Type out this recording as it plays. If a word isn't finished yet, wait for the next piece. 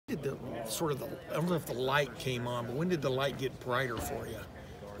did the I don't know if the light came on, but when did the light get brighter for you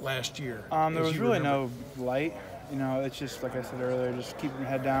last year? There was really no light. It's just like I said earlier, just keeping your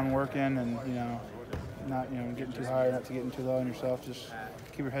head down, working, and not getting too high, not to getting too low on yourself. Just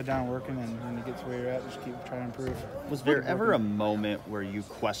keep your head down, working, and when you get to where you're at, just keep trying to improve. Was there ever a moment where you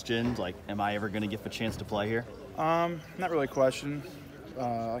questioned, like, am I ever going to get the chance to play here? Not really questioned.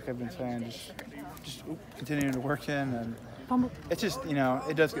 Like I've been saying, just continuing to work in, and it's just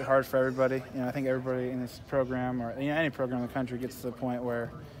it does get hard for everybody. I think everybody in this program or any program in the country gets to the point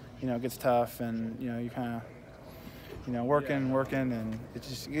where it gets tough, and you kind of working, and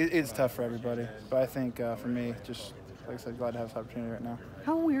it's tough for everybody. But I think for me, just like I said, glad to have this opportunity right now.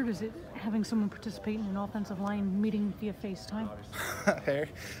 How weird is it having someone participate in an offensive line meeting via FaceTime? Harry,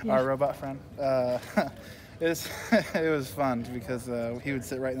 our robot friend. It was fun because he would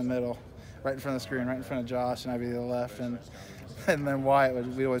sit right in the middle, right in front of the screen, right in front of Josh, and I'd be to the left, and then Wyatt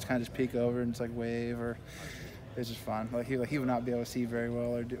we'd always kind of just peek over and just like wave, or it was just fun. He would not be able to see very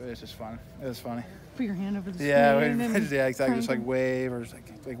well, or it was just fun. It was funny. Put your hand over the screen. Yeah, exactly. Just like wave or just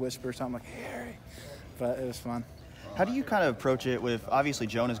like whisper something like "Hey, Harry," but it was fun. How do you kind of approach it with, obviously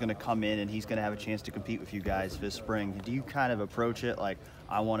Jonah's going to come in and he's going to have a chance to compete with you guys this spring. Do you kind of approach it like,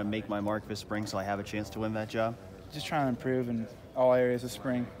 I want to make my mark this spring so I have a chance to win that job? Just trying to improve in all areas this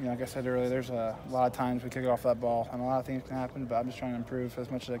spring. Like I said earlier, there's a lot of times we kick off that ball and a lot of things can happen, but I'm just trying to improve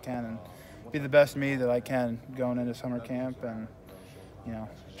as much as I can and be the best me that I can going into summer camp and,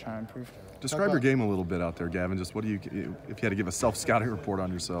 trying to improve. Describe your game a little bit out there, Gavin. Just what do if you had to give a self-scouting report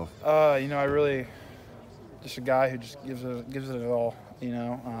on yourself? I really just a guy who just gives it all.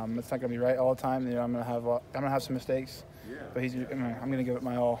 It's not gonna be right all the time. I'm gonna have some mistakes, but I'm gonna give it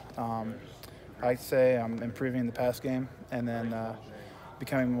my all. I'd say I'm improving the pass game and then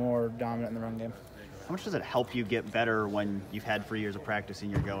becoming more dominant in the run game. How much does it help you get better when you've had 3 years of practice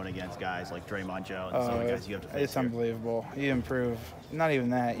and you're going against guys like Draymond Jones and some of the guys you have to face? It's unbelievable. You improve. Not even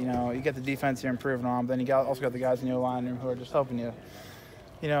that. You get the defense you're improving on, but then you also got the guys in your line room who are just helping you.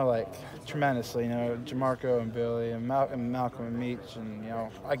 Tremendously. Jamarco and Billy and Malcolm and Meach, and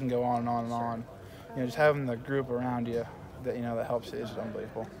I can go on and on and on. Just having the group around you that that helps is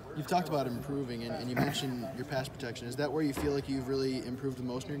unbelievable. You've talked about improving, and you mentioned your pass protection. Is that where you feel like you've really improved the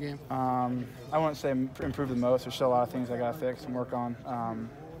most in your game? I wouldn't say improved the most. There's still a lot of things I got to fix and work on.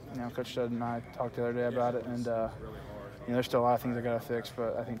 Coach Judd and I talked the other day about it, and there's still a lot of things I got to fix.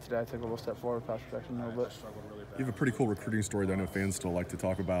 But I think today I took a little step forward with pass protection a little bit. You have a pretty cool recruiting story that I know fans still like to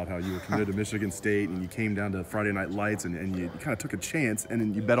talk about, how you were committed to Michigan State and you came down to Friday Night Lights and you kind of took a chance and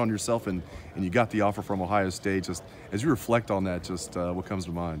then you bet on yourself and you got the offer from Ohio State. Just as you reflect on that, just what comes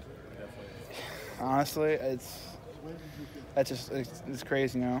to mind? Honestly, it's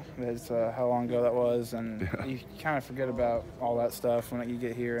crazy, It's how long ago that was, and you kind of forget about all that stuff when you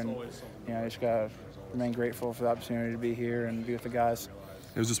get here, and you just gotta remain grateful for the opportunity to be here and be with the guys.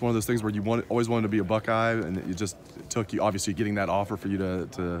 It was just one of those things where you always wanted to be a Buckeye, and it just took you, obviously, getting that offer for you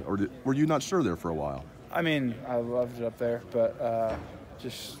to or were you not sure there for a while? I loved it up there, but I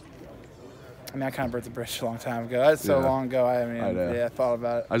kind of burnt the bridge a long time ago. That's so long ago. I thought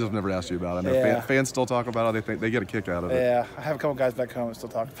about it. I just never asked you about it. I know fans still talk about it. They get a kick out of it. Yeah, I have a couple guys back home that still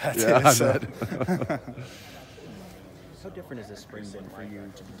talk about it. Yeah, too, I bet. How different has this spring been for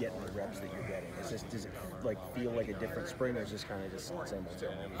you to be getting the reps that you're getting? Does it feel like a different spring, or is this kind of just the same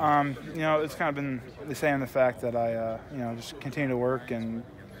old? It's kind of been the same. The fact that I just continue to work and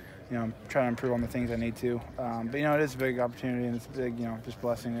I'm trying to improve on the things I need to. But it is a big opportunity and it's a big just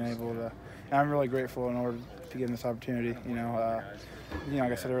blessing and able to. And I'm really grateful in order to get this opportunity.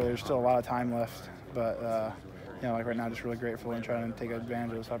 Like I said earlier, there's still a lot of time left, but right now, just really grateful and trying to take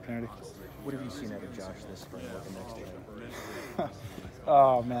advantage of this opportunity. What have you seen out of Josh this spring? What the next year?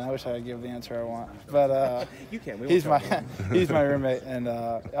 Oh man, I wish I could give the answer I want, but you can. He's my roommate, and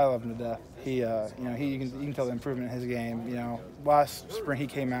I love him to death. You can tell the improvement in his game. Last spring he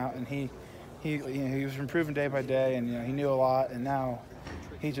came out and he was improving day by day, and he knew a lot, and now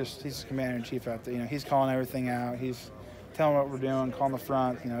he's commander in chief out there. He's calling everything out. He's telling what we're doing, calling the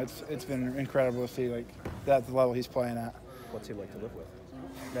front. It's been incredible to see that's the level he's playing at. What's he like to live with?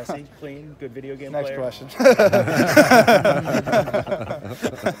 Messy, clean, good video game Next player? question.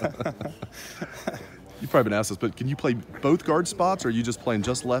 You've probably been asked this, but can you play both guard spots, or are you just playing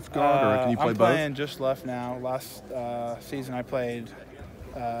just left guard, or can you play both? I'm playing just left now. Last season I played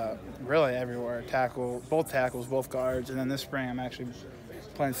really everywhere, both tackles, both guards, and then this spring I'm actually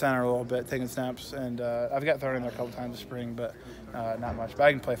playing center a little bit, taking snaps, and I've got thrown in there a couple times this spring, but not much. But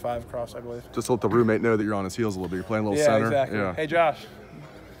I can play 5 across, I believe. Just to let the roommate know that you're on his heels a little bit. You're playing a little center. Exactly. Yeah, Hey, Josh.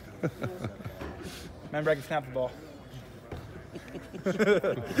 Remember, I can snap the ball.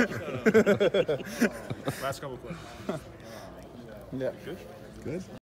 Last couple questions. Yeah. Good.